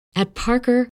At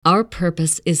Parker, our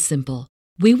purpose is simple.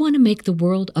 We want to make the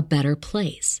world a better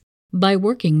place by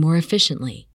working more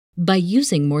efficiently, by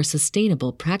using more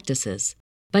sustainable practices,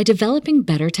 by developing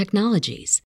better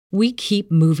technologies. We keep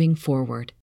moving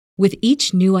forward. With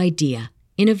each new idea,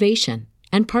 innovation,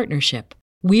 and partnership,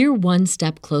 we're one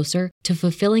step closer to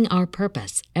fulfilling our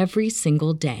purpose every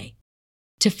single day.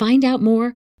 To find out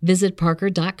more, visit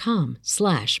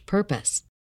parker.com/purpose.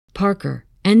 Parker,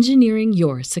 engineering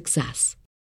your success.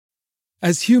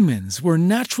 As humans, we're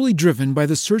naturally driven by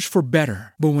the search for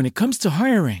better. But when it comes to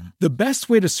hiring, the best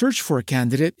way to search for a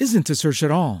candidate isn't to search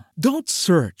at all. Don't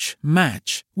search,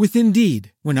 match with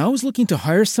Indeed. When I was looking to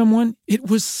hire someone, it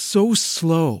was so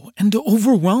slow and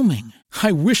overwhelming.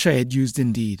 I wish I had used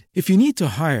Indeed. If you need to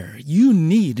hire, you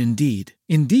need Indeed.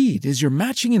 Indeed is your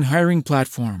matching and hiring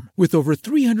platform with over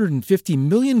 350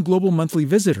 million global monthly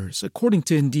visitors, according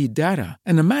to Indeed data,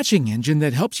 and a matching engine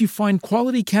that helps you find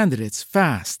quality candidates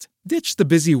fast. Ditch the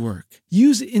busy work.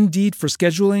 Use Indeed for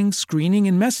scheduling, screening,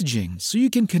 and messaging so you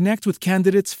can connect with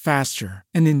candidates faster.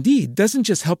 And Indeed doesn't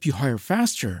just help you hire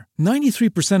faster.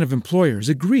 93% of employers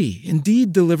agree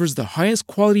Indeed delivers the highest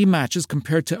quality matches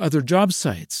compared to other job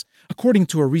sites, according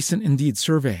to a recent Indeed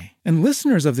survey. And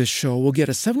listeners of this show will get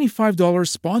a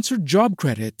 $75 sponsored job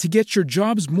credit to get your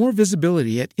jobs more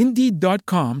visibility at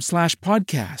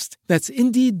Indeed.com/podcast. That's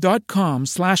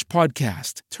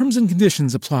Indeed.com/podcast. Terms and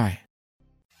conditions apply.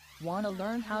 Want to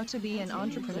learn how to be an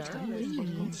entrepreneur?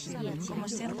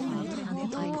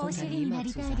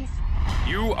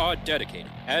 You are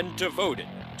dedicated and devoted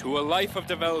to a life of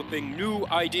developing new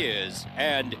ideas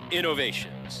and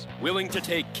innovations, willing to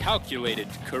take calculated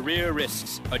career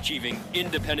risks, achieving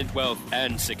independent wealth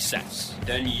and success.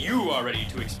 Then you are ready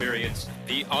to experience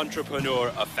the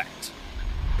Entrepreneur Effect.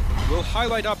 We'll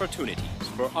highlight opportunities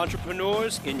for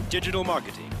entrepreneurs in digital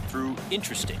marketing through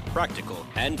interesting, practical,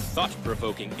 and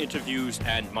thought-provoking interviews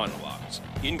and monologues.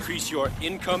 Increase your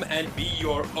income and be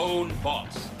your own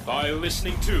boss by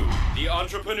listening to The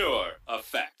Entrepreneur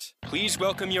Effect. Please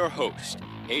welcome your host,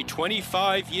 a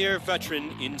 25-year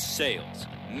veteran in sales,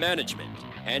 management,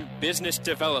 and business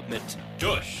development,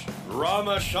 Dush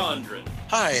Ramachandran.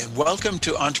 Hi, and welcome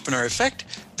to Entrepreneur Effect.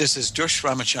 This is Dush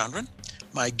Ramachandran.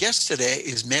 My guest today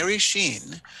is Mary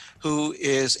Sheen, who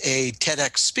is a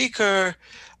TEDx speaker,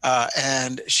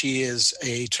 and she is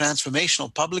a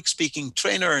transformational public speaking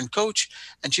trainer and coach,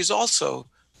 and she's also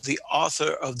the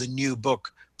author of the new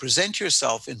book, Present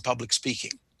Yourself in Public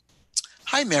Speaking.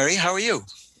 Hi, Mary. How are you?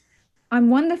 I'm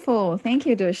wonderful. Thank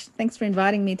you, Dush. Thanks for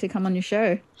inviting me to come on your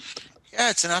show. Yeah,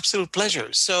 it's an absolute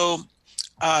pleasure. So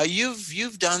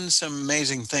you've done some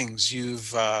amazing things.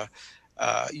 You've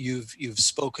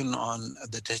spoken on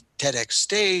the TEDx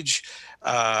stage,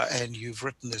 and you've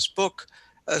written this book.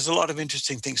 There's a lot of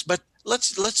interesting things, but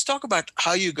let's talk about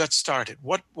how you got started.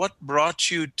 What brought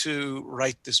you to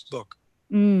write this book?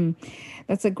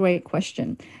 That's a great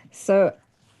question. So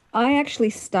I actually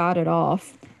started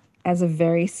off as a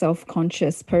very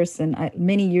self-conscious person.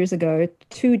 Many years ago,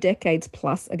 2 decades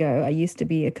plus ago, I used to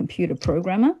be a computer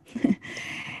programmer,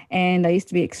 and I used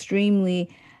to be extremely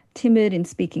timid in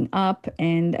speaking up.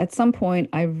 And at some point,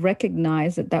 I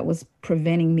recognized that was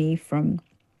preventing me from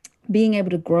being able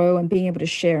to grow and being able to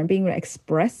share and being able to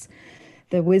express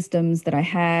the wisdoms that I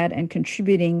had and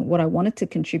contributing what I wanted to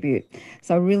contribute.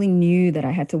 So I really knew that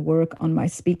I had to work on my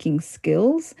speaking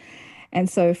skills. And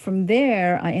so from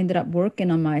there, I ended up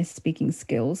working on my speaking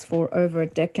skills for over a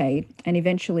decade and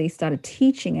eventually started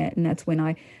teaching it. And that's when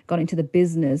I got into the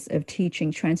business of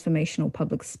teaching transformational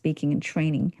public speaking and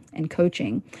training and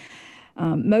coaching.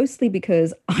 Mostly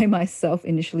because I myself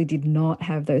initially did not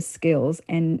have those skills.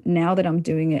 And now that I'm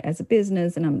doing it as a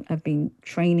business and I've been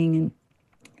training and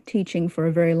teaching for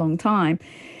a very long time,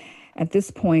 at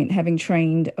this point, having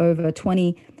trained over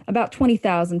about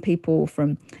 20,000 people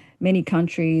from many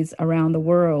countries around the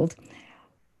world,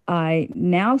 I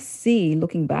now see,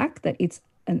 looking back, that it's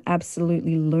an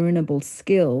absolutely learnable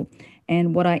skill.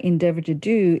 And what I endeavor to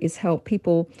do is help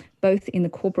people both in the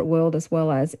corporate world as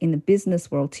well as in the business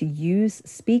world to use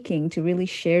speaking to really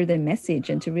share their message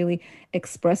and to really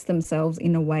express themselves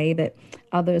in a way that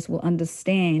others will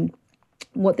understand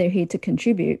what they're here to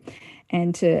contribute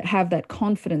and to have that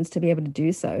confidence to be able to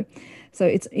do so. So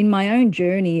it's in my own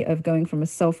journey of going from a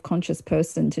self-conscious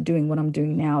person to doing what I'm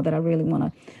doing now that I really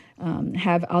want to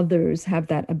have others have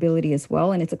that ability as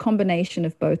well. And it's a combination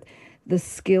of both the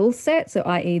skill set, so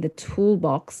i.e. the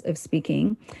toolbox of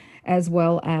speaking, as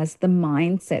well as the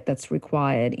mindset that's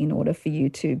required in order for you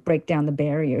to break down the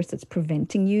barriers that's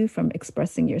preventing you from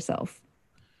expressing yourself.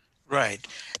 Right.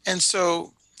 And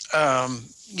so, a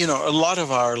lot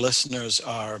of our listeners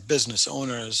are business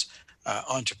owners,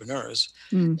 entrepreneurs.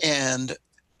 Mm. And,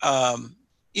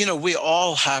 we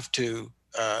all have to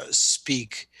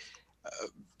speak,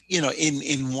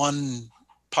 in one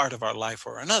part of our life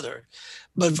or another.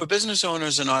 But for business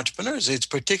owners and entrepreneurs, it's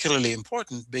particularly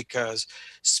important because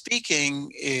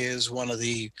speaking is one of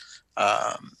the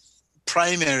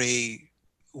primary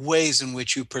ways in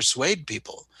which you persuade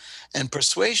people. And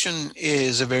persuasion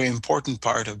is a very important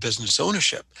part of business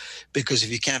ownership, because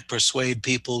if you can't persuade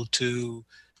people to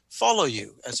follow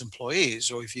you as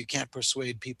employees, or if you can't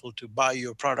persuade people to buy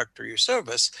your product or your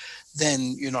service,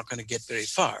 then you're not going to get very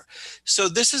far. So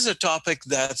this is a topic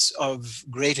that's of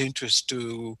great interest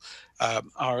to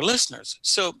our listeners.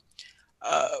 So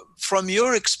from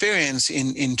your experience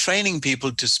in training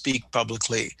people to speak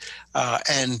publicly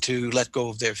and to let go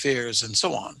of their fears and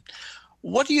so on,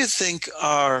 what do you think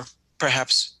are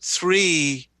perhaps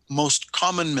 3 most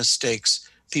common mistakes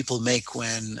people make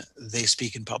when they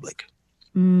speak in public?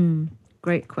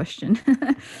 Great question.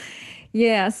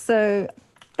 Yeah, so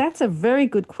that's a very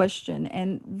good question.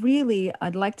 And really,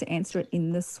 I'd like to answer it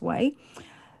in this way.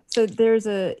 So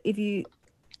if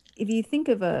you think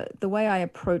of the way I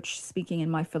approach speaking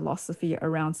and my philosophy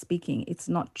around speaking, it's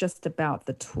not just about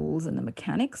the tools and the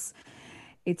mechanics.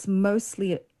 It's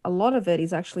mostly, a lot of it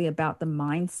is actually about the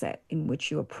mindset in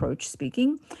which you approach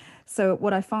speaking. So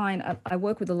what I find, I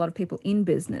work with a lot of people in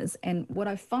business, and what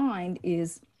I find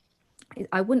is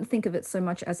I wouldn't think of it so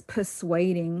much as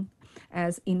persuading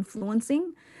as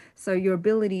influencing. So your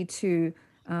ability to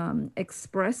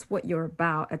express what you're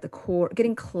about at the core,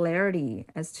 getting clarity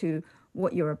as to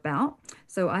what you're about.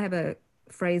 So I have a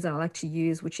phrase I like to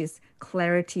use, which is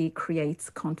clarity creates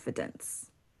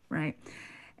confidence, right?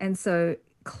 And so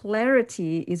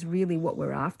clarity is really what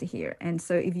we're after here. And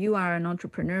so if you are an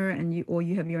entrepreneur and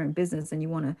you have your own business and you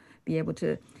want to be able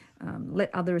to let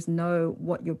others know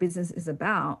what your business is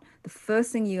about, the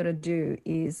first thing you got to do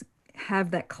is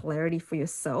have that clarity for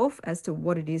yourself as to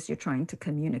what it is you're trying to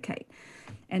communicate.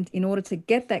 And in order to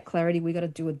get that clarity, we got to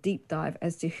do a deep dive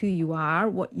as to who you are,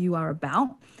 what you are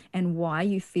about, and why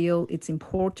you feel it's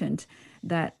important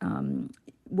that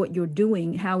what you're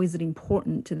doing, how is it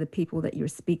important to the people that you're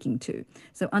speaking to?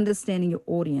 So understanding your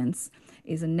audience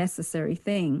is a necessary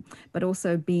thing, but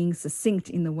also being succinct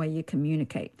in the way you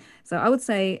communicate. So I would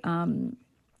say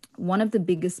one of the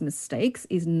biggest mistakes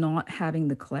is not having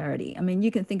the clarity. I mean,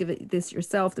 you can think of this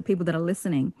yourself, the people that are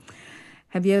listening.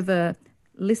 Have you ever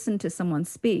listened to someone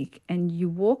speak and you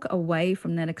walk away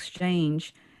from that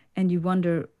exchange and you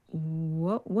wonder,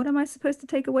 what am I supposed to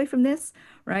take away from this,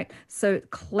 right? So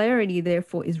clarity,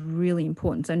 therefore, is really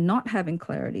important. So not having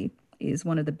clarity is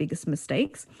one of the biggest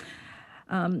mistakes.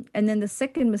 And then the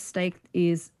second mistake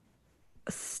is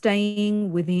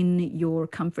staying within your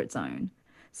comfort zone.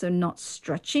 So not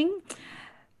stretching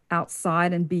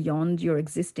outside and beyond your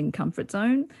existing comfort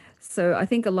zone. So I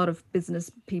think a lot of business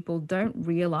people don't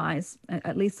realize,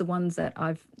 at least the ones that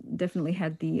I've definitely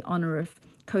had the honor of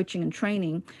coaching and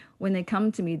training, when they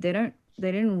come to me, they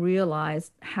don't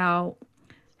realize how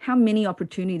many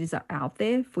opportunities are out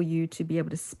there for you to be able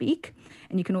to speak.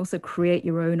 And you can also create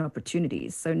your own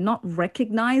opportunities. So not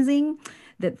recognizing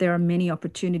that there are many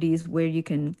opportunities where you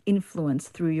can influence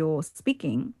through your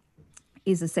speaking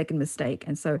is a second mistake.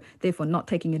 And so therefore not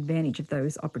taking advantage of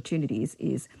those opportunities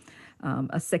is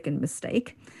a second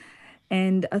mistake.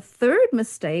 And a third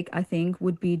mistake, I think,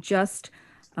 would be just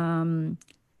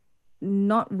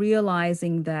not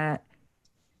realizing that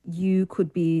you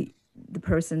could be the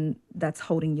person that's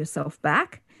holding yourself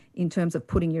back in terms of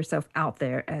putting yourself out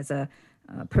there as a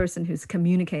person who's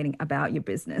communicating about your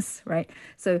business, right?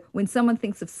 So when someone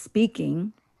thinks of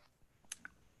speaking,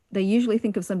 they usually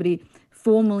think of somebody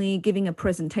formally giving a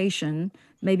presentation,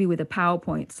 maybe with a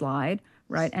PowerPoint slide,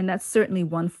 right? And that's certainly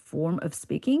one form of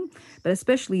speaking, but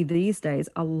especially these days,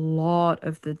 a lot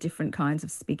of the different kinds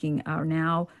of speaking are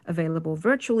now available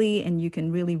virtually, and you can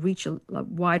really reach a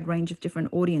wide range of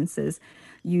different audiences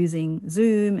using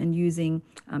Zoom and using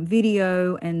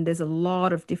video, and there's a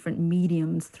lot of different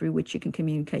mediums through which you can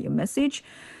communicate your message.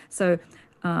 So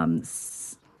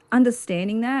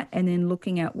understanding that and then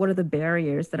looking at what are the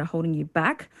barriers that are holding you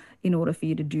back in order for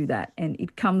you to do that. And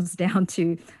it comes down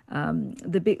to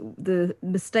the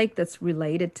mistake that's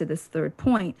related to this third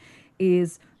point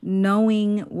is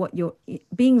knowing what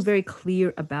being very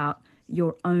clear about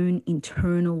your own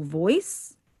internal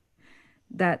voice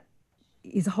that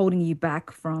is holding you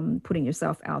back from putting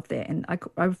yourself out there. And I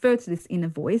refer to this inner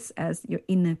voice as your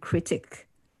inner critic,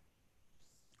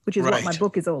 which is what my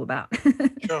book is all about.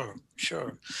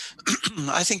 Sure.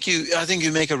 I think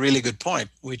you make a really good point,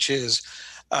 which is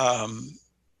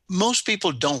most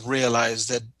people don't realize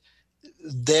that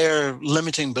their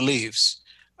limiting beliefs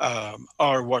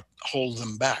are what hold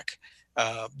them back.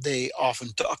 They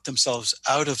often talk themselves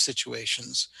out of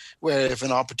situations where if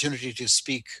an opportunity to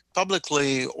speak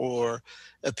publicly or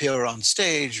appear on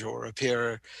stage or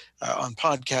appear on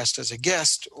podcast as a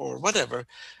guest or whatever,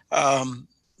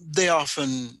 they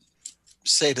often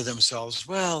say to themselves,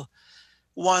 well,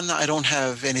 one, I don't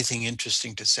have anything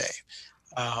interesting to say.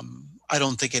 I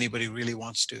don't think anybody really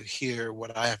wants to hear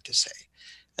what I have to say.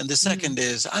 And the second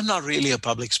is, I'm not really a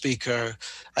public speaker.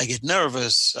 I get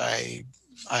nervous. I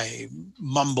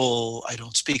mumble. I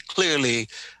don't speak clearly.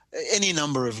 Any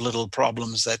number of little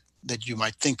problems that you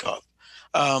might think of.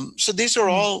 So these are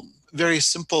all very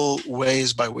simple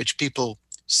ways by which people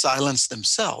silence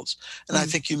themselves. And I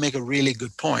think you make a really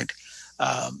good point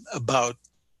about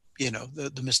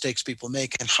the mistakes people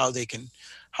make and how they can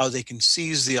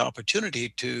seize the opportunity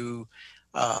to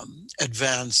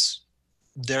advance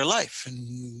their life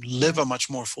and live a much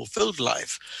more fulfilled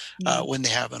life when they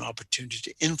have an opportunity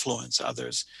to influence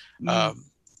others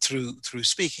through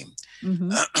speaking.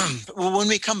 Well, when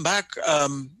we come back,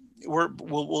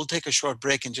 we'll take a short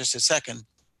break in just a second.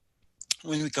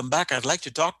 When we come back, I'd like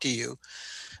to talk to you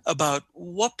about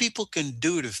what people can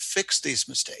do to fix these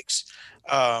mistakes.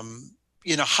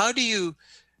 How do you?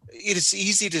 It's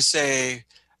easy to say,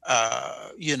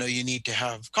 you need to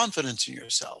have confidence in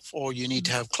yourself, or you need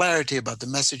to have clarity about the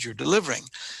message you're delivering.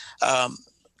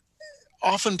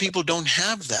 Often people don't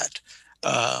have that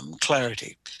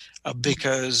clarity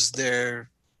because they're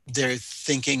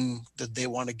thinking that they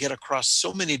want to get across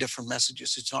so many different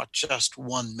messages. It's not just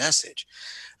one message.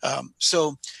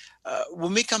 So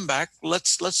when we come back,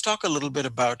 let's talk a little bit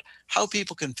about how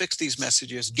people can fix these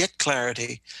messages, get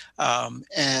clarity,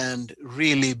 and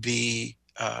really be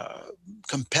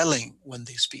compelling when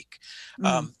they speak.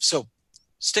 So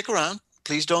stick around.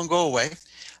 Please don't go away.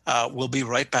 We'll be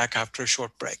right back after a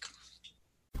short break.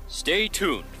 Stay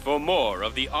tuned for more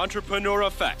of the Entrepreneur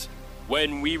Effect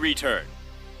when we return.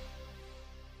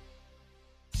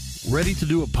 Ready to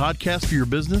do a podcast for your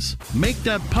business? Make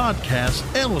that podcast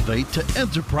elevate to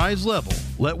enterprise level.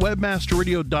 Let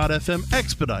webmasterradio.fm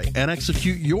expedite and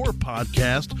execute your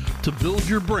podcast to build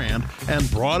your brand and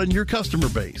broaden your customer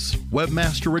base.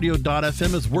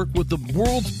 Webmasterradio.fm has worked with the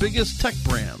world's biggest tech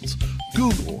brands,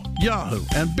 Google, Yahoo,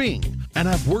 and Bing, and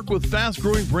have worked with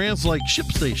fast-growing brands like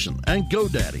ShipStation and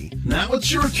GoDaddy. Now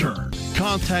it's your turn.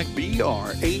 Contact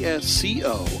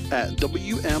BRASCO at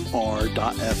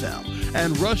WMR.fm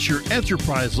and rush your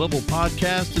enterprise-level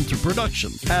podcast into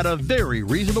production at a very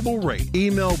reasonable rate.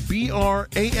 Email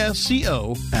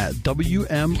BRASCO at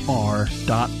WMR.fm.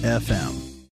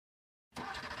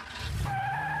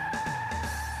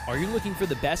 Are you looking for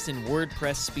the best in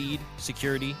WordPress speed,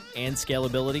 security, and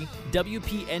scalability?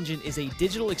 WP Engine is a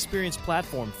digital experience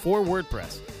platform for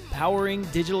WordPress, powering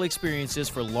digital experiences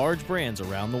for large brands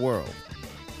around the world.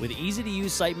 With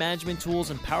easy-to-use site management tools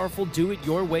and powerful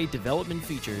do-it-your-way development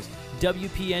features,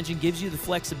 WP Engine gives you the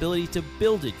flexibility to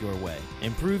build it your way.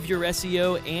 Improve your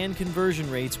SEO and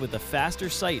conversion rates with a faster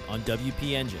site on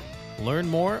WP Engine. Learn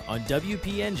more on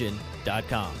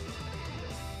WPEngine.com.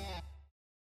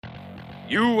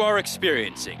 You are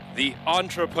experiencing the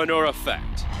Entrepreneur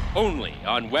Effect, only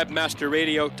on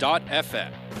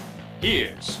webmasterradio.fm.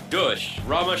 Here's Dush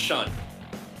Ramachandran.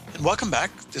 And welcome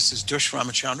back. This is Dush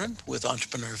Ramachandran with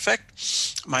Entrepreneur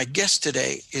Effect. My guest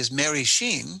today is Mary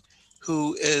Sheen,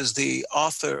 who is the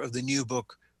author of the new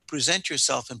book, Present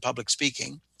Yourself in Public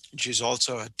Speaking. She's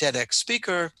also a TEDx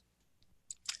speaker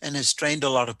and has trained a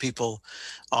lot of people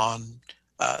on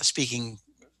speaking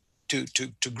to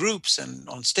groups and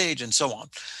on stage and so on.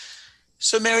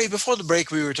 So Mary, before the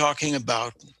break, we were talking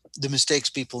about the mistakes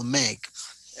people make.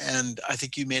 And I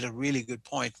think you made a really good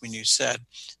point when you said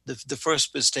the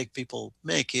first mistake people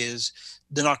make is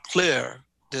they're not clear.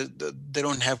 They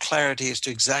don't have clarity as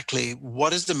to exactly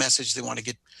what is the message they want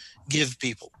to give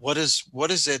people. What is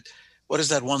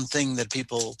that one thing that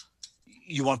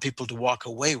you want people to walk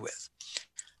away with?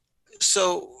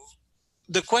 So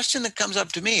the question that comes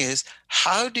up to me is,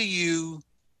 how do you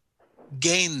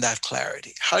gain that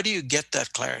clarity? How do you get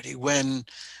that clarity when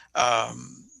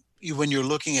you're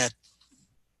looking at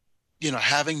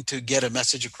having to get a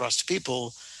message across to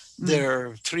people? There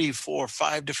are 3, 4,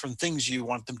 5 different things you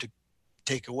want them to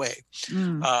take away.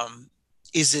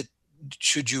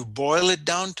 Should you boil it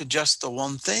down to just the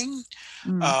one thing?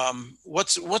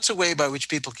 What's a way by which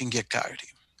people can get clarity?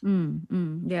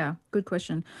 Yeah, good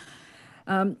question.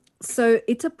 So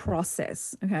it's a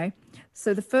process, okay?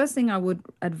 So the first thing I would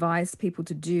advise people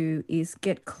to do is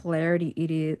get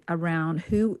clarity around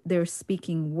who they're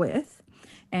speaking with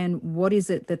and what is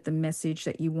it that the message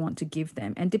that you want to give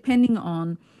them. And depending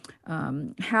on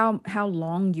how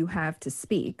long you have to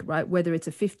speak, right? Whether it's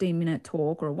a 15-minute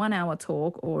talk or a 1-hour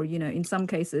talk, or, you know, in some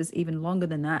cases even longer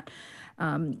than that,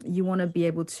 you want to be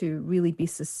able to really be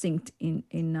succinct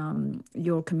in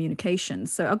your communication.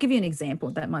 So I'll give you an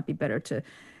example that might be better to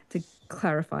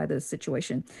clarify the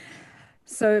situation.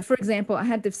 So, for example, I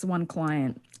had this one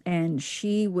client, and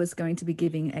she was going to be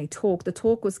giving a talk. The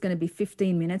talk was going to be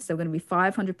 15 minutes. There were going to be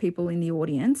 500 people in the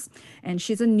audience, and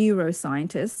she's a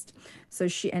neuroscientist. So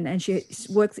she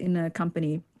works in a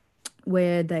company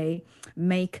where they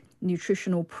make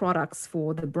nutritional products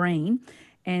for the brain.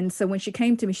 And so when she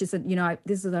came to me, she said, you know,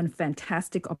 this is a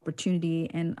fantastic opportunity,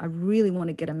 and I really want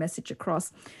to get a message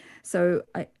across. So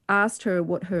I asked her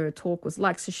what her talk was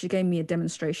like. So she gave me a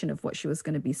demonstration of what she was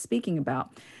going to be speaking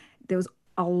about. There was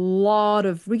a lot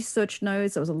of research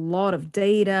notes. There was a lot of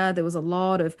data. There was a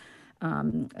lot of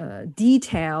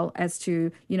detail as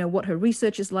to, you know, what her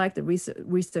research is like, the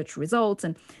research results.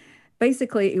 And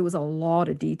basically, it was a lot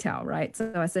of detail, right?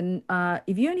 So I said,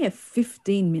 if you only have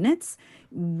 15 minutes,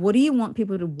 what do you want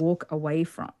people to walk away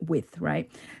with, right?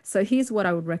 So here's what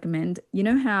I would recommend. You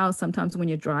know how sometimes when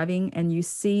you're driving and you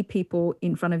see people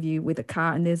in front of you with a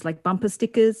car, and there's like bumper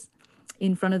stickers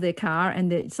in front of their car,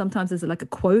 and sometimes there's like a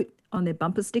quote on their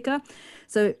bumper sticker.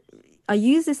 So I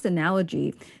use this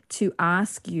analogy to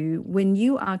ask you, when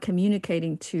you are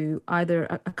communicating to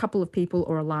either a couple of people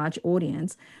or a large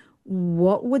audience,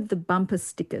 what would the bumper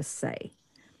sticker say?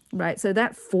 Right. So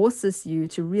that forces you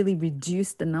to really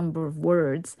reduce the number of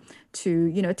words to,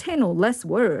 you know, 10 or less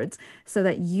words, so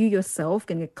that you yourself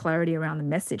can get clarity around the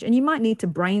message. And you might need to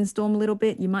brainstorm a little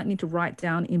bit. You might need to write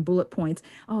down in bullet points,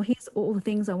 oh, here's all the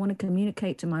things I want to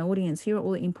communicate to my audience. Here are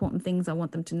all the important things I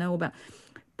want them to know about.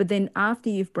 But then after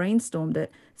you've brainstormed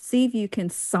it, see if you can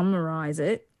summarize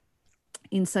it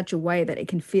in such a way that it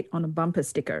can fit on a bumper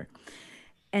sticker.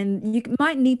 And you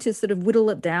might need to sort of whittle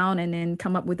it down and then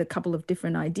come up with a couple of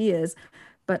different ideas.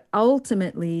 But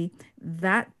ultimately,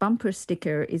 that bumper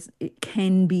sticker it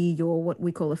can be your, what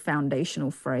we call a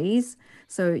foundational phrase.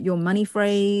 So your money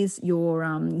phrase,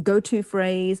 your go-to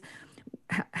phrase,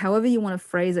 however you want to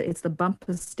phrase it, it's the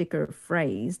bumper sticker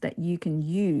phrase that you can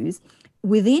use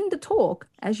within the talk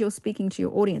as you're speaking to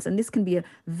your audience. And this can be a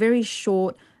very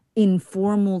short,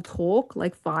 informal talk,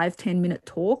 like 5-10 minute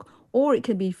talk, or it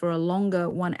could be for a longer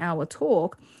 1-hour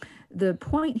talk. The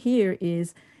point here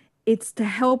is it's to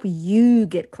help you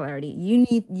get clarity.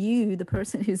 The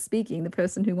person who's speaking, the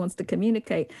person who wants to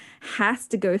communicate, has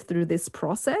to go through this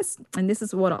process. And this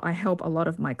is what I help a lot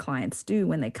of my clients do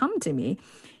when they come to me,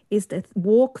 is to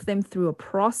walk them through a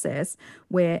process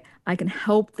where I can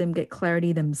help them get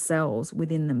clarity themselves,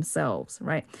 within themselves,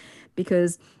 right?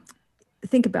 Because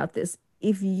think about this.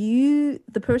 If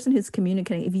the person who's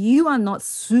communicating, if you are not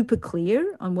super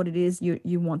clear on what it is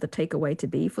you want the takeaway to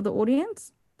be for the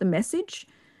audience, the message,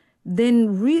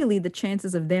 then really the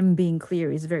chances of them being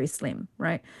clear is very slim,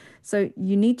 right? So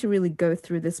you need to really go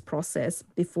through this process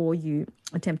before you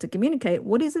attempt to communicate.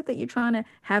 What is it that you're trying to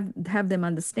have them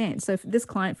understand? So for this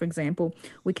client, for example,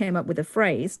 we came up with a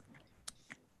phrase,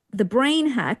 the brain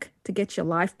hack to get your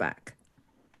life back.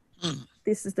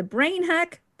 This is the brain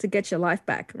hack to get your life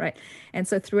back, right? And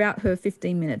so throughout her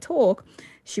 15-minute talk,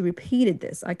 she repeated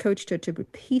this. I coached her to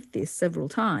repeat this several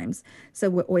times. So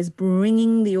we're always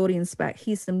bringing the audience back.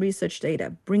 Here's some research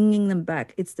data, bringing them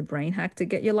back. It's the brain hack to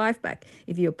get your life back.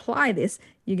 If you apply this,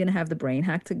 you're going to have the brain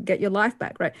hack to get your life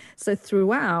back, right? So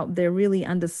throughout, they're really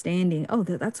understanding, oh,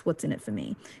 that's what's in it for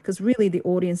me. Because really the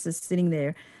audience is sitting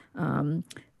there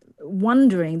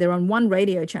wondering. They're on one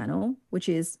radio channel, which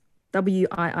is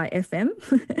WIIFM,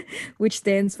 which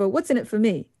stands for what's in it for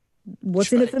me?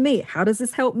 What's in it for me? How does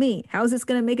this help me? How is this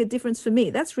going to make a difference for me?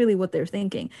 That's really what they're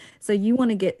thinking. So you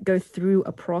want to go through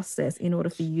a process in order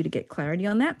for you to get clarity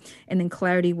on that. And then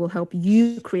clarity will help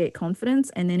you create confidence,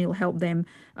 and then it'll help them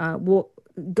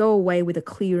go away with a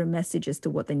clearer message as to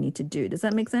what they need to do. Does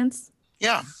that make sense?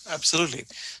 Yeah, absolutely.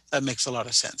 That makes a lot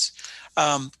of sense.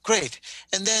 Great.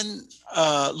 And then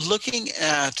looking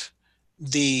at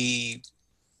the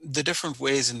different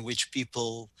ways in which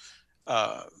people,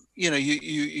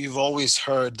 you've always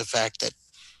heard the fact that,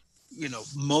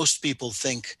 most people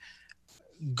think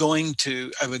going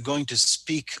to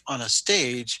speak on a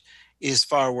stage is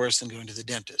far worse than going to the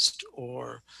dentist,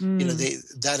 or,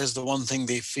 that is the one thing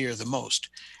they fear the most.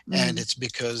 And it's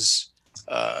because,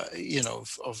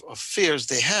 of fears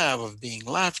they have of being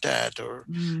laughed at, or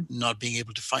not being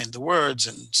able to find the words,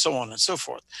 and so on and so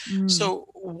forth. So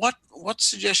what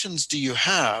suggestions do you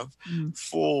have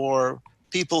for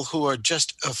people who are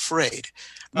just afraid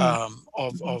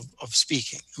of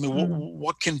speaking? I mean,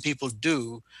 what can people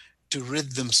do to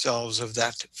rid themselves of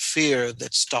that fear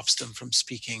that stops them from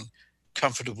speaking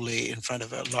comfortably in front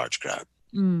of a large crowd?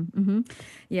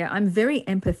 Yeah, I'm very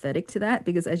empathetic to that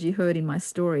because, as you heard in my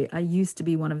story, I used to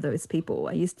be one of those people.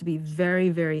 I used to be very,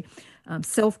 very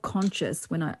self-conscious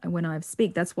when I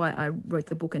speak. That's why I wrote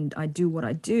the book and I do what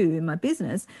I do in my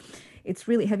business. It's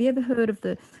really, have you ever heard of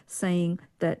the saying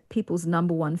that people's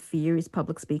number one fear is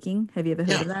public speaking? Have you ever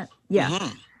heard of that?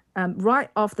 Yeah. Right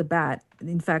off the bat,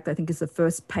 in fact, I think it's the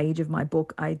first page of my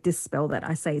book, I dispel that.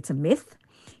 I say it's a myth.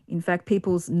 In fact,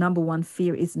 people's number one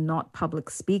fear is not public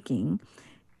speaking.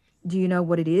 Do you know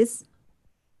what it is?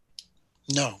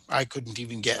 No, I couldn't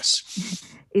even guess.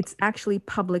 It's actually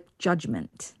public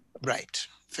judgment. Right.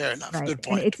 Fair enough. Right. Good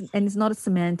point. And it's not a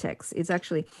semantics. It's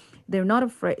actually, they're not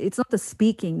afraid. It's not the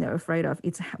speaking they're afraid of.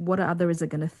 It's what others are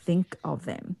going to think of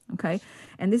them. Okay.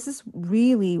 And this is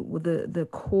really the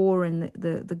core and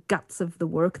the guts of the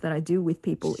work that I do with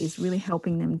people, is really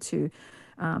helping them to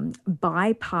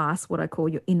bypass what I call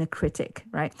your inner critic,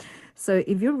 right? So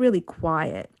if you're really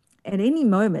quiet at any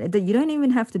moment, that you don't even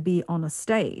have to be on a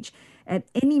stage, at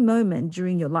any moment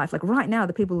during your life, like right now,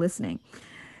 the people listening,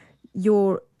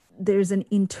 there's an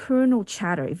internal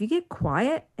chatter. If you get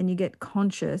quiet and you get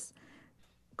consciously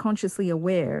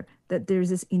aware that there's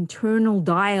this internal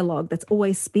dialogue that's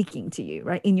always speaking to you,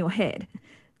 right, in your head,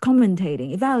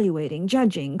 commentating, evaluating,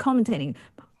 judging, commentating,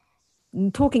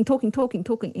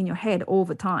 talking in your head all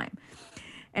the time.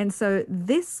 And so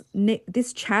this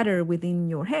chatter within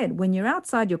your head, when you're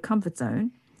outside your comfort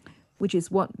zone, which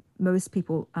is what most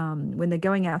people, when they're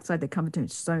going outside their comfort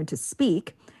zone to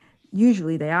speak,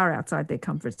 usually they are outside their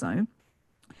comfort zone.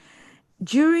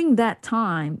 During that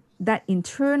time, that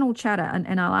internal chatter,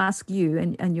 and I'll ask you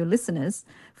and your listeners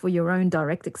for your own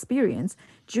direct experience,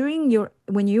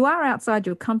 when you are outside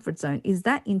your comfort zone, is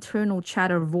that internal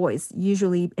chatter voice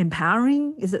usually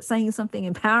empowering? Is it saying something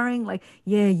empowering, like,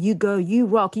 yeah, you go, you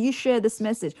rock, you share this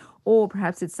message? Or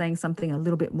perhaps it's saying something a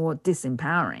little bit more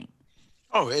disempowering?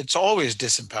 Oh, it's always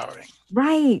disempowering.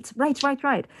 Right.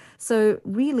 So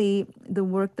really, the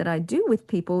work that I do with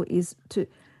people is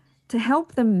to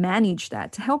help them manage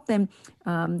that, to help them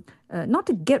not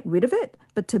to get rid of it,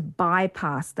 but to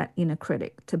bypass that inner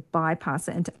critic, to bypass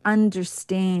it and to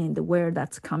understand where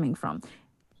that's coming from.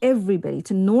 Everybody,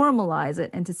 to normalize it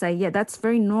and to say, yeah, that's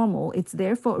very normal. It's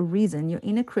there for a reason. Your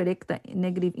inner critic, that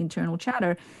negative internal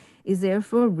chatter, is there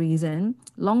for a reason.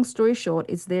 Long story short,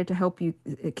 it's there to help you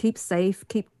keep safe,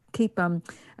 keep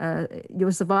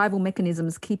your survival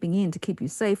mechanisms keeping in to keep you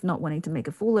safe, not wanting to make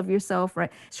a fool of yourself,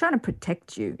 right? It's trying to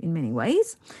protect you in many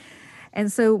ways. And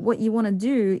so what you want to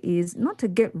do is not to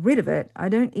get rid of it. I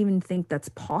don't even think that's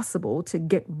possible to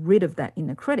get rid of that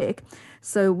inner critic.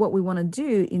 So what we want to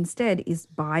do instead is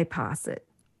bypass it.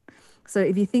 So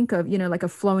if you think of, like a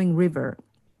flowing river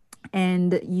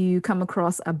and you come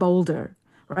across a boulder,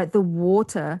 right? The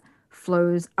water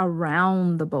flows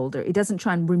around the boulder. It doesn't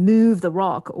try and remove the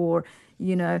rock or,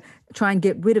 try and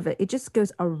get rid of it. It just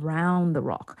goes around the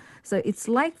rock. So it's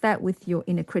like that with your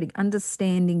inner critic,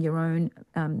 understanding your own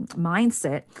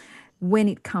mindset. When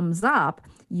it comes up,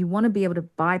 you want to be able to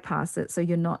bypass it so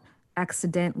you're not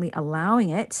accidentally allowing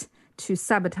it to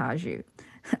sabotage you,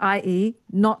 i.e.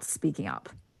 not speaking up,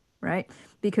 right?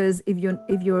 Because if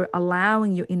you're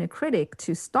allowing your inner critic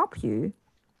to stop you,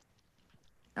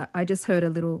 I just heard a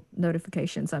little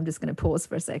notification, so I'm just going to pause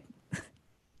for a sec.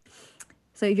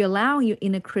 So if you're allowing your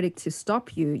inner critic to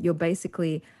stop you, you're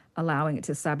basically allowing it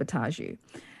to sabotage you.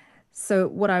 So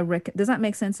what I reckon, does that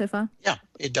make sense so far? Yeah,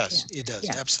 it does. Yeah. It does.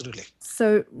 Yeah. Absolutely.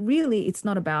 So really, it's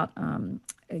not about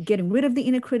getting rid of the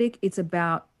inner critic. It's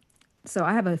about, so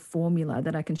I have a formula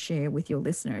that I can share with your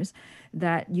listeners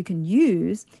that you can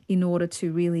use in order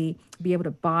to really be able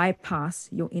to bypass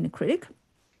your inner critic.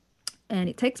 And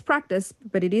it takes practice,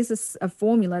 but it is a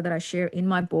formula that I share in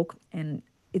my book. And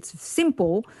it's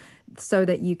simple so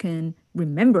that you can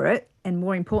remember it. And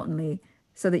more importantly,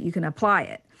 so that you can apply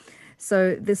it.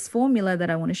 So this formula that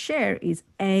I want to share is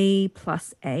A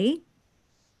plus A.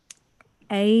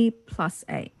 A plus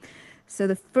A. So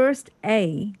the first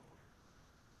A,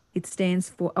 it stands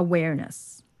for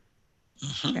awareness.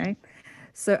 Okay.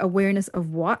 So awareness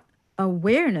of what?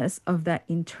 Awareness of that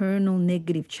internal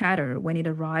negative chatter when it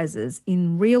arises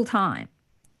in real time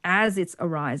as it's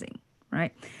arising,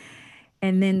 right?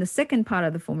 And then the second part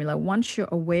of the formula, once you're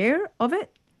aware of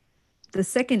it, the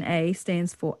second A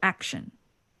stands for action.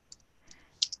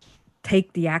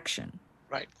 Take the action.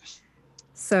 Right.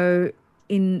 So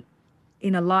in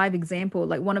a live example,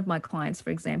 like one of my clients,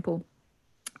 for example,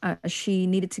 she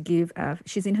needed to give,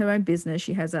 she's in her own business.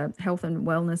 She has a health and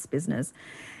wellness business,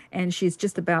 and she's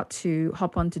just about to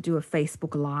hop on to do a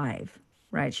Facebook Live,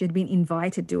 right? She had been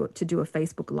invited to do a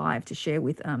Facebook Live to share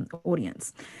with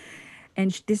audience.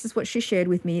 And this is what she shared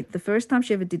with me. The first time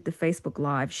she ever did the Facebook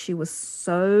Live, she was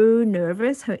so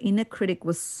nervous. Her inner critic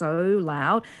was so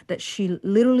loud that she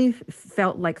literally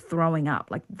felt like throwing up.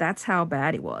 Like, that's how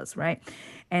bad it was, right?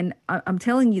 And I'm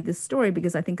telling you this story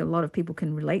because I think a lot of people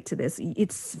can relate to this.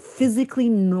 It's physically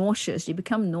nauseous. You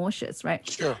become nauseous, right?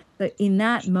 Sure. So in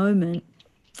that moment,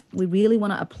 we really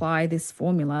want to apply this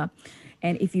formula.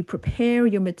 And if you prepare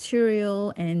your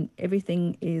material and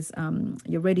everything is,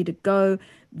 you're ready to go,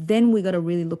 then we got to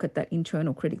really look at that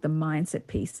internal critic, the mindset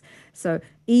piece. So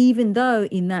even though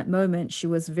in that moment she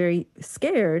was very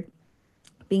scared,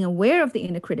 being aware of the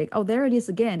inner critic, oh, there it is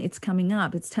again. It's coming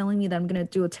up. It's telling me that I'm going to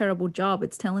do a terrible job.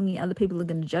 It's telling me other people are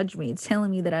going to judge me. It's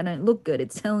telling me that I don't look good.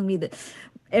 It's telling me that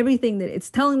everything that it's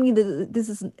telling me that this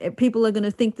is, people are going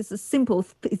to think this is simple.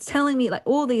 It's telling me like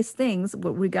all these things,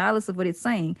 regardless of what it's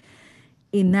saying.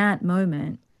 In that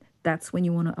moment, that's when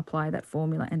you want to apply that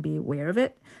formula and be aware of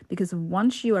it. Because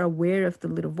once you are aware of the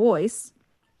little voice,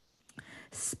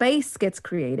 space gets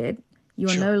created. You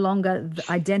are no longer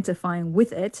identifying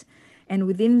with it. And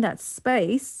within that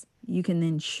space, you can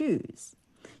then choose.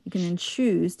 You can then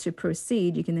choose to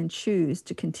proceed. You can then choose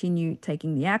to continue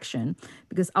taking the action,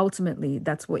 because ultimately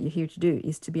that's what you're here to do,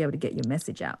 is to be able to get your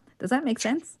message out. Does that make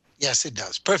sense? Yes, it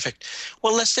does. Perfect.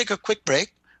 Well, let's take a quick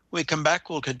break. When we come back,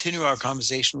 we'll continue our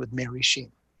conversation with Mary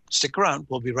Sheen. Stick around.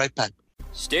 We'll be right back.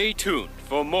 Stay tuned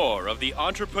for more of the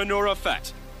Entrepreneur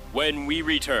Effect when we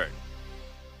return.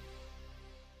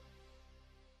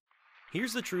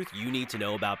 Here's the truth you need to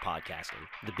know about podcasting.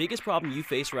 The biggest problem you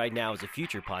face right now as a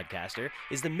future podcaster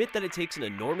is the myth that it takes an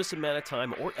enormous amount of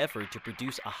time or effort to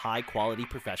produce a high-quality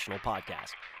professional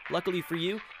podcast. Luckily for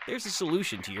you, there's a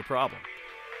solution to your problem.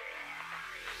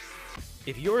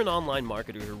 If you're an online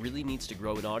marketer who really needs to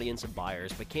grow an audience of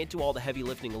buyers but can't do all the heavy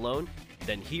lifting alone,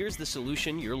 then here's the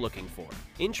solution you're looking for.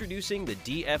 Introducing the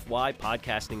DFY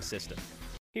Podcasting System.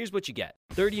 Here's what you get: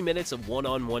 30 minutes of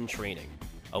one-on-one training,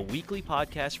 a weekly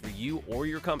podcast for you or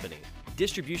your company,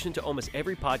 distribution to almost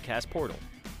every podcast portal,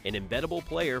 an embeddable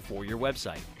player for your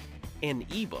website, an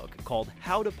ebook called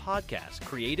How to Podcast,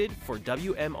 created for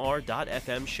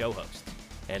WMR.FM show hosts,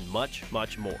 and much,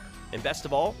 much more. And best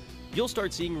of all, you'll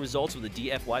start seeing results with the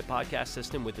DFY podcast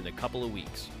system within a couple of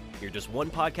weeks. You're just one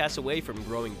podcast away from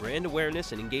growing brand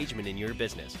awareness and engagement in your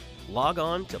business. Log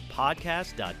on to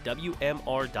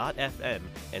podcast.wmr.fm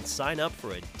and sign up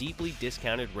for a deeply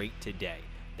discounted rate today.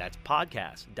 That's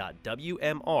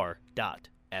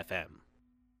podcast.wmr.fm.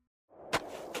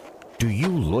 Do you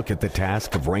look at the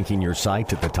task of ranking your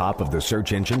site at the top of the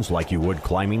search engines like you would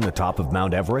climbing the top of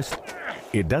Mount Everest?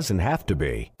 It doesn't have to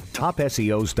be.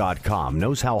 TopSEOs.com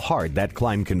knows how hard that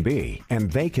climb can be,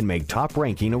 and they can make top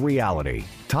ranking a reality.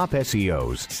 Top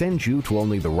SEOs sends you to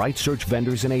only the right search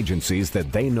vendors and agencies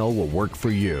that they know will work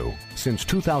for you. Since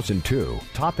 2002,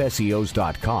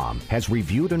 TopSEOs.com has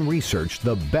reviewed and researched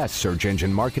the best search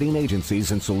engine marketing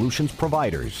agencies and solutions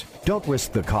providers. Don't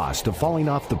risk the cost of falling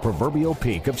off the proverbial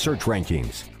peak of search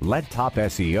rankings. Let Top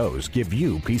SEOs give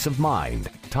you peace of mind.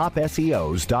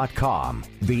 TopSEOs.com,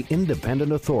 the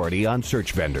independent authority on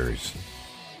search vendors.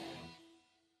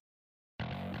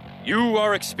 You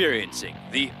are experiencing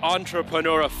the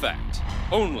Entrepreneur Effect,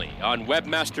 only on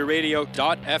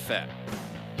WebmasterRadio.fm.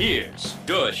 Here's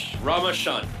Dush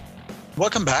Ramachandran.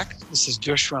 Welcome back. This is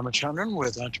Dush Ramachandran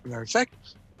with Entrepreneur Effect.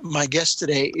 My guest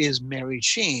today is Mary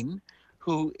Sheen,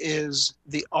 who is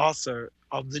the author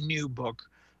of the new book,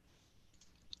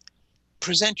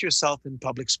 Present Yourself in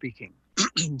Public Speaking.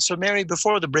 So, Mary,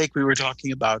 before the break, we were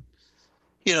talking about,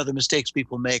 the mistakes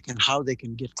people make and how they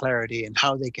can get clarity and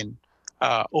how they can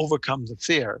overcome the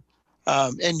fear.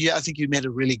 I think you made a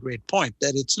really great point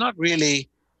that it's not really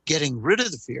getting rid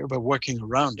of the fear, but working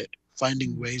around it,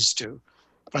 finding ways to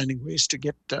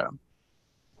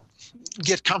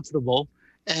get comfortable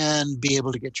and be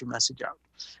able to get your message out.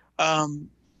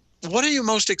 What are you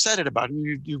most excited about? I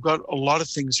mean, you've got a lot of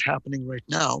things happening right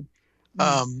now.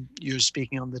 You're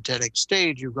speaking on the TEDx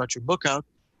stage. You've got your book out.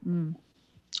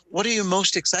 What are you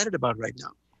most excited about right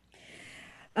now?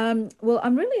 Well,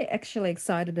 I'm really actually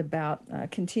excited about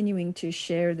continuing to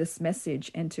share this message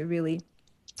and to really,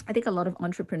 I think a lot of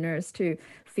entrepreneurs too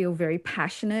feel very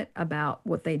passionate about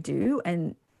what they do.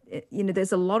 And,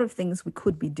 there's a lot of things we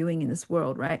could be doing in this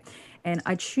world, right? And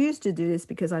I choose to do this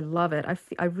because I love it.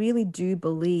 I really do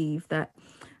believe that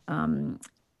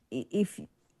if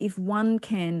one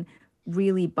can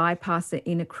really bypass the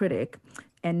inner critic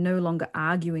and no longer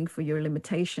arguing for your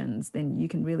limitations, then you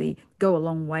can really go a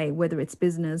long way, whether it's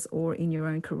business or in your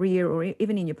own career or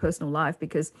even in your personal life,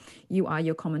 because you are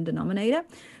your common denominator.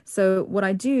 So what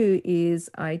I do is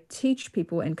I teach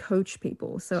people and coach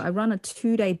people. So I run a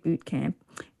 2-day boot camp.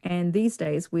 And these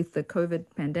days with the COVID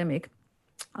pandemic,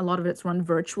 a lot of it's run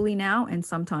virtually now, and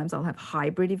sometimes I'll have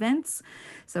hybrid events.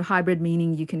 So hybrid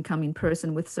meaning you can come in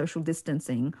person with social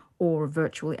distancing or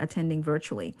attending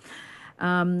virtually.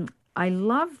 I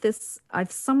love this.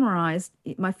 I've summarized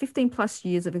my 15 plus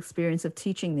years of experience of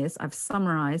teaching this. I've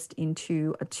summarized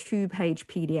into a 2-page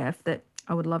PDF that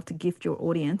I would love to gift your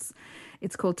audience.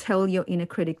 It's called Tell Your Inner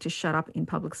Critic to Shut Up in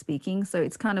Public Speaking. So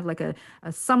it's kind of like a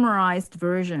summarized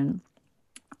version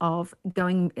of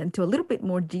going into a little bit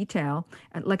more detail,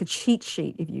 like a cheat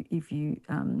sheet, if you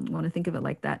want to think of it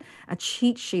like that, a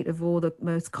cheat sheet of all the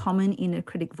most common inner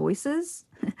critic voices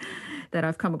that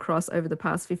I've come across over the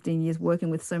past 15 years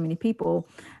working with so many people,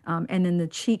 and then the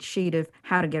cheat sheet of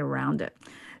how to get around it.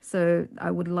 So I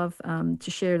would love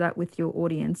to share that with your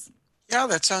audience. Yeah,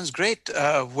 that sounds great.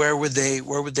 Where would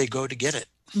they go to get it?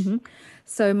 Mm-hmm.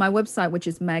 So my website, which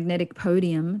is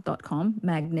magneticpodium.com,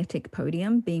 magnetic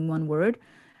podium being one word,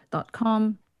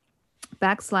 .com/inner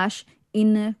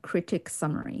critic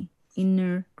summary,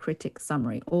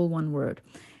 all one word.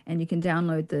 And you can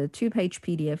download the 2-page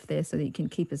PDF there so that you can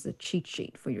keep as a cheat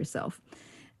sheet for yourself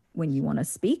when you want to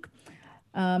speak.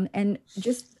 I'm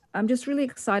just really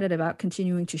excited about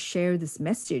continuing to share this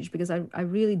message, because I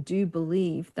really do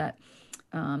believe that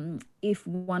if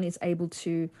one is able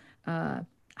to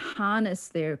harness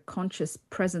their conscious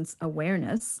presence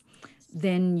awareness,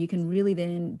 then you can really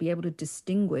then be able to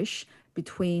distinguish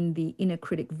between the inner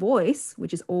critic voice,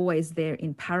 which is always there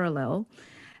in parallel,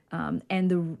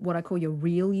 and what I call your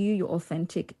real you, your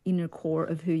authentic inner core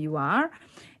of who you are,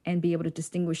 and be able to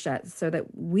distinguish that so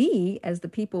that we, as the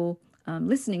people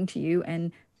listening to you,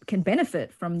 and can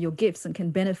benefit from your gifts and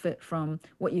can benefit from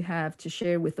what you have to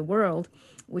share with the world,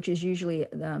 which is usually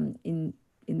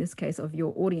in this case of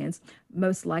your audience,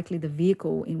 most likely the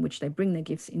vehicle in which they bring their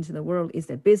gifts into the world is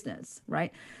their business,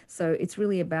 right? So it's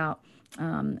really about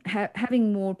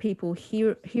having more people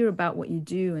hear about what you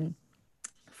do and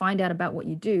find out about what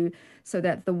you do, so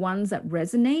that the ones that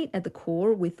resonate at the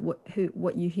core with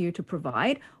what you're here to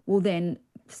provide will then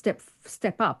step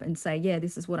up and say, yeah,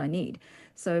 this is what I need.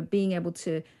 So being able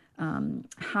to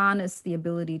harness the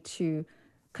ability to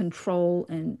control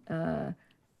and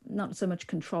not so much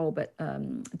control, but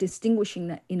distinguishing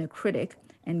that inner critic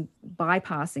and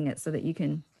bypassing it so that you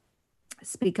can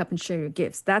speak up and share your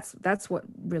gifts. That's what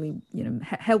really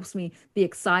helps me be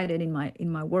excited in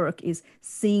my work, is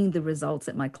seeing the results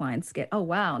that my clients get. Oh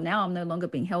wow, now I'm no longer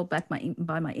being held back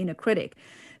by my inner critic.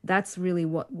 That's really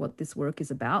what this work is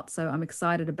about. So I'm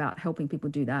excited about helping people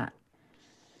do that.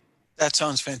 That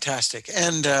sounds fantastic.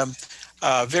 And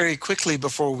very quickly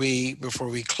before we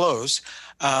close,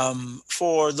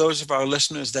 for those of our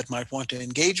listeners that might want to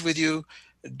engage with you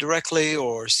directly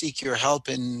or seek your help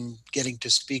in getting to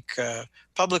speak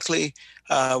publicly,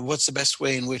 what's the best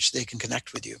way in which they can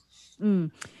connect with you?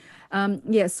 So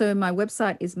my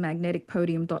website is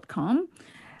magneticpodium.com.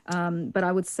 But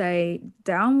I would say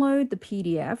download the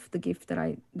PDF, the gift that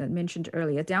I mentioned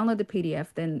earlier. Download the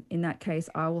PDF. Then in that case,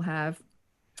 you'll have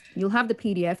the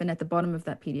PDF, and at the bottom of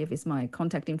that PDF is my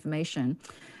contact information.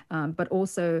 But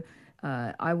also,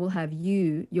 I will have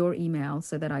your email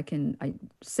so that I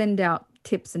send out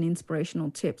tips and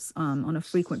inspirational tips on a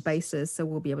frequent basis. So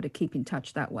we'll be able to keep in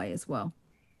touch that way as well.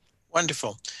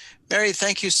 Wonderful. Mary,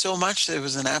 thank you so much. It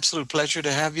was an absolute pleasure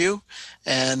to have you.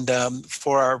 And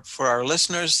for our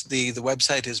listeners, the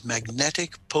website is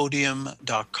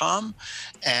magneticpodium.com,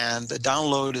 and the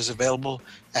download is available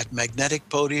at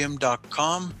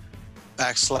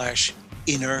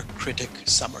magneticpodium.com/inner critic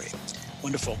summary.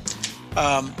 Wonderful.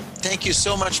 Thank you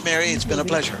so much, Mary. It's been a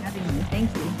pleasure.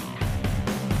 Thank you.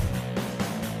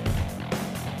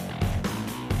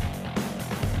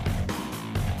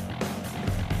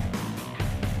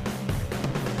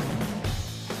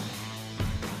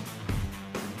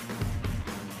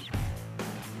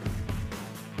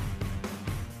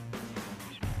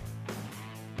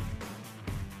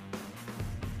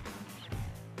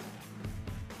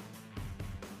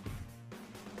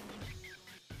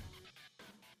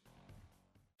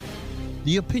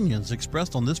 The opinions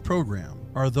expressed on this program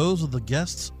are those of the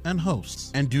guests and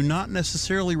hosts and do not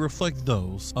necessarily reflect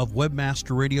those of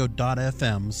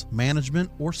WebmasterRadio.fm's management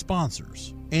or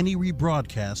sponsors. Any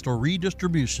rebroadcast or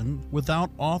redistribution without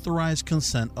authorized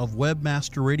consent of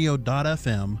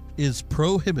WebmasterRadio.fm is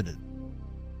prohibited.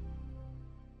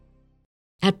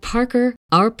 At Parker,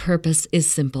 our purpose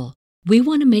is simple. We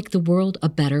want to make the world a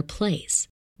better place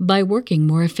by working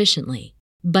more efficiently,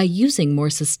 by using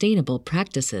more sustainable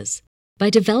practices, by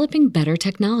developing better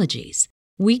technologies.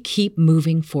 We keep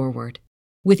moving forward.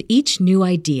 With each new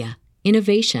idea,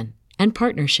 innovation, and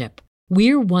partnership,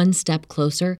 we're one step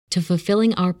closer to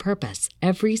fulfilling our purpose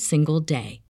every single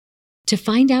day. To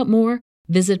find out more,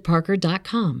 visit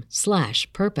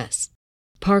parker.com/purpose.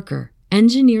 Parker,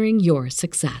 engineering your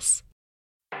success.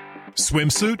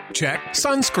 Swimsuit? Check.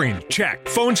 Sunscreen? Check.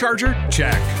 Phone charger?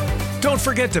 Check. Don't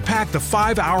forget to pack the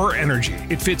 5-Hour Energy.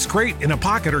 It fits great in a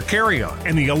pocket or carry-on,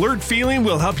 and the alert feeling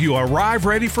will help you arrive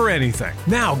ready for anything.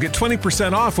 Now get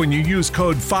 20% off when you use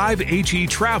code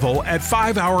 5HETRAVEL at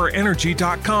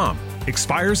 5hourenergy.com.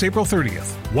 Expires April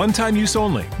 30th. One-time use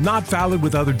only. Not valid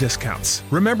with other discounts.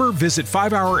 Remember, visit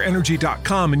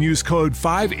 5hourenergy.com and use code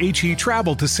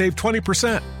 5HETRAVEL to save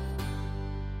 20%.